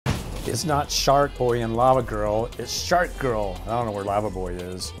It's not Shark Boy and Lava Girl, it's Shark Girl. I don't know where Lava Boy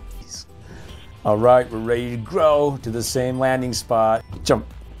is. All right, we're ready to grow to the same landing spot. Jump.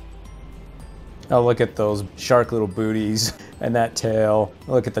 Oh, look at those shark little booties and that tail.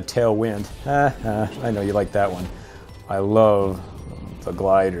 Look at the tailwind. I know you like that one. I love the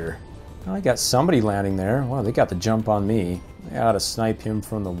glider. Oh, I got somebody landing there. Wow, they got the jump on me. I ought to snipe him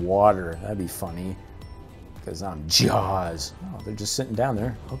from the water. That'd be funny. Because I'm Jaws. Oh, they're just sitting down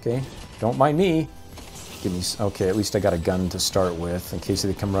there. Okay, don't mind me. Give me. Okay, at least I got a gun to start with in case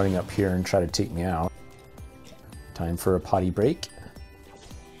they come running up here and try to take me out. Time for a potty break.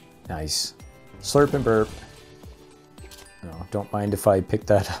 Nice. Slurp and burp. No, don't mind if I pick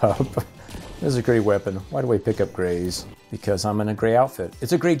that up. This is a great weapon. Why do I pick up grays? Because I'm in a gray outfit.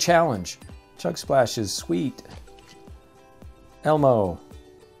 It's a great challenge. Chug Splash is sweet. Elmo.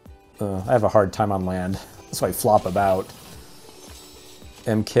 I have a hard time on land. That's why I flop about.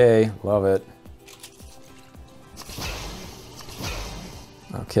 MK, love it.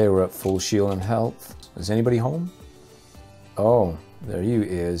 Okay, we're up full shield and health. Is anybody home? Oh, there you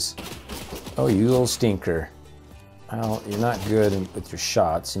is. Oh, you little stinker. Well, you're not good with your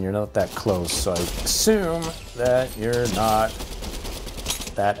shots, and you're not that close, so I assume that you're not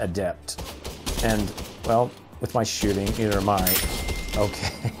that adept. And, well, with my shooting, neither am I.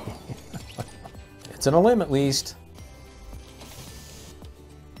 Okay. It's an limb, at least.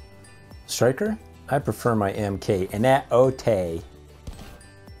 Striker? I prefer my MK. And that Ote.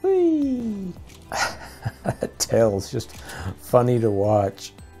 Whee! That tail's just funny to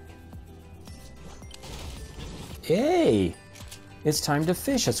watch. Hey! It's time to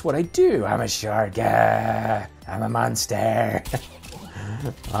fish. That's what I do. I'm a shark. I'm a monster.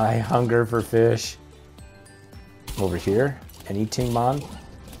 I hunger for fish. Over here. Anything, man?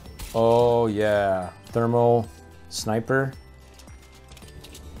 Oh, yeah. Thermal sniper.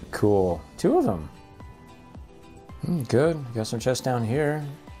 Cool. 2 of them. Good. Got some chests down here.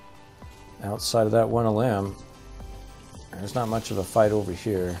 Outside of that one limb. There's not much of a fight over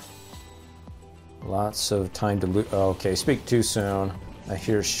here. Lots of time to loot. Okay, speak too soon. I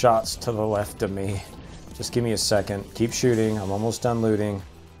hear shots to the left of me. Just give me a second. Keep shooting. I'm almost done looting.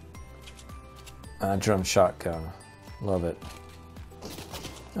 Drum shotgun. Love it.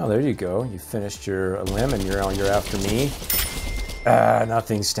 Oh, there you go. You finished your limb and you're after me.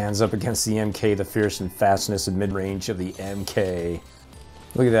 Nothing stands up against the MK, the fierce and fastness and mid-range of the MK.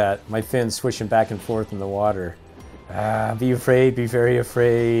 Look at that. My fins swishing back and forth in the water. Be afraid, be very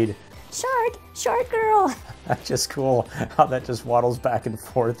afraid. Shark girl. That's just cool how that just waddles back and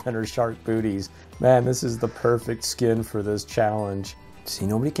forth in her shark booties. Man, this is the perfect skin for this challenge. See,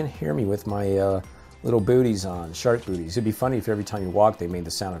 nobody can hear me with my little booties on, shark booties. It'd be funny if every time you walk they made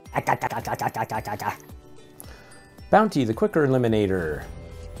the sound of Bounty, the quicker eliminator.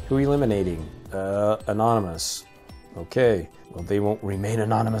 Who eliminating? Anonymous. Okay. Well, they won't remain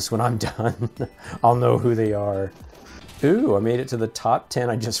anonymous when I'm done. I'll know who they are. Ooh, I made it to the top 10,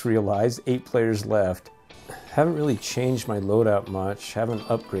 I just realized. 8 players left. Haven't really changed my loadout much. Haven't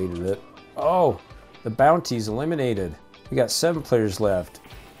upgraded it. Oh, the bounty's eliminated. We got 7 players left.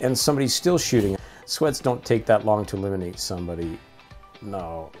 And somebody's still shooting. Sweats don't take that long to eliminate somebody.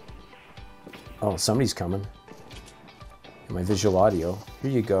 No. Oh, somebody's coming. My visual audio.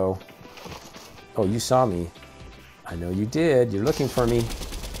 Here you go. Oh, you saw me. I know you did. You're looking for me.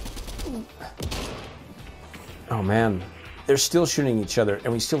 Oh man, they're still shooting each other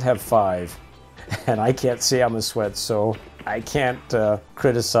and we still have 5. And I can't say I'm a sweat, so I can't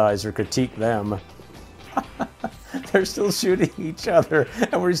criticize or critique them. They're still shooting each other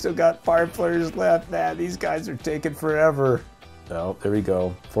and we've still got 5 players left. Man, these guys are taking forever. Oh, there we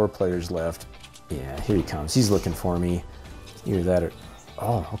go. 4 players left. Yeah, here he comes. He's looking for me. Either that or...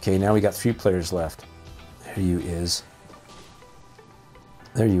 Oh, okay, now we got 3 players left. There you is.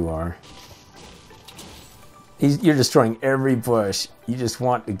 There you are. You're destroying every bush. You just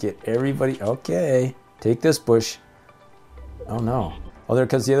want to get everybody... Okay, take this bush. Oh no. Oh, there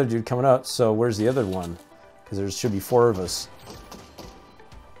comes the other dude coming up. So where's the other one? Because there should be 4 of us.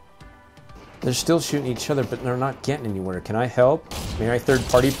 They're still shooting each other, but they're not getting anywhere. Can I help? May I third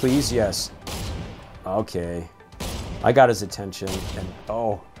party, please? Yes. Okay. I got his attention, and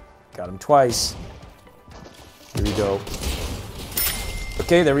oh, got him twice. Here we go.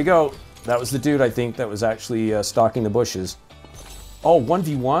 Okay, there we go. That was the dude, I think, that was actually stalking the bushes. Oh,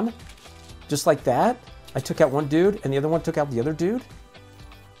 1v1? Just like that? I took out one dude, and the other one took out the other dude?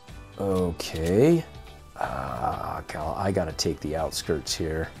 Okay. I gotta take the outskirts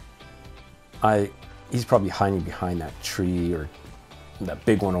here. He's probably hiding behind that tree, or that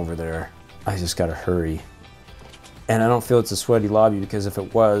big one over there. I just gotta hurry. And I don't feel it's a sweaty lobby, because if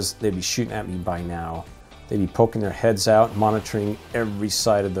it was, they'd be shooting at me by now. They'd be poking their heads out, monitoring every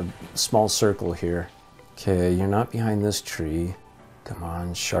side of the small circle here. Okay, you're not behind this tree. Come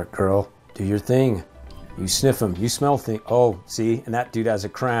on, shark girl, do your thing. You sniff them, you smell things. Oh, see, and that dude has a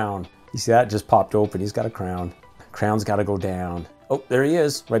crown. You see that just popped open, he's got a crown. Crown's gotta go down. Oh, there he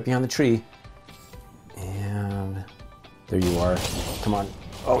is, right behind the tree. And there you are. Come on.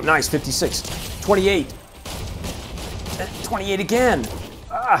 Oh, nice, 56, 28. 28 again.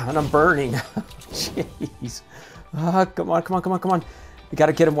 Ah, and I'm burning. Jeez. Ah, come on, come on, come on, come on. We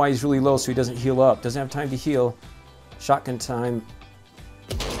gotta get him while he's really low so he doesn't heal up. Doesn't have time to heal. Shotgun time.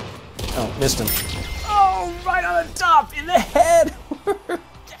 Oh, missed him. Oh, right on the top, in the head.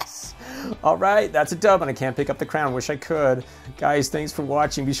 Yes. All right, that's a dub, and I can't pick up the crown. Wish I could. Guys, thanks for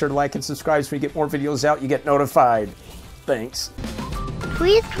watching. Be sure to like and subscribe so we get more videos out. You get notified. Thanks.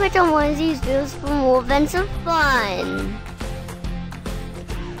 Please click on one of these videos for more events and fun.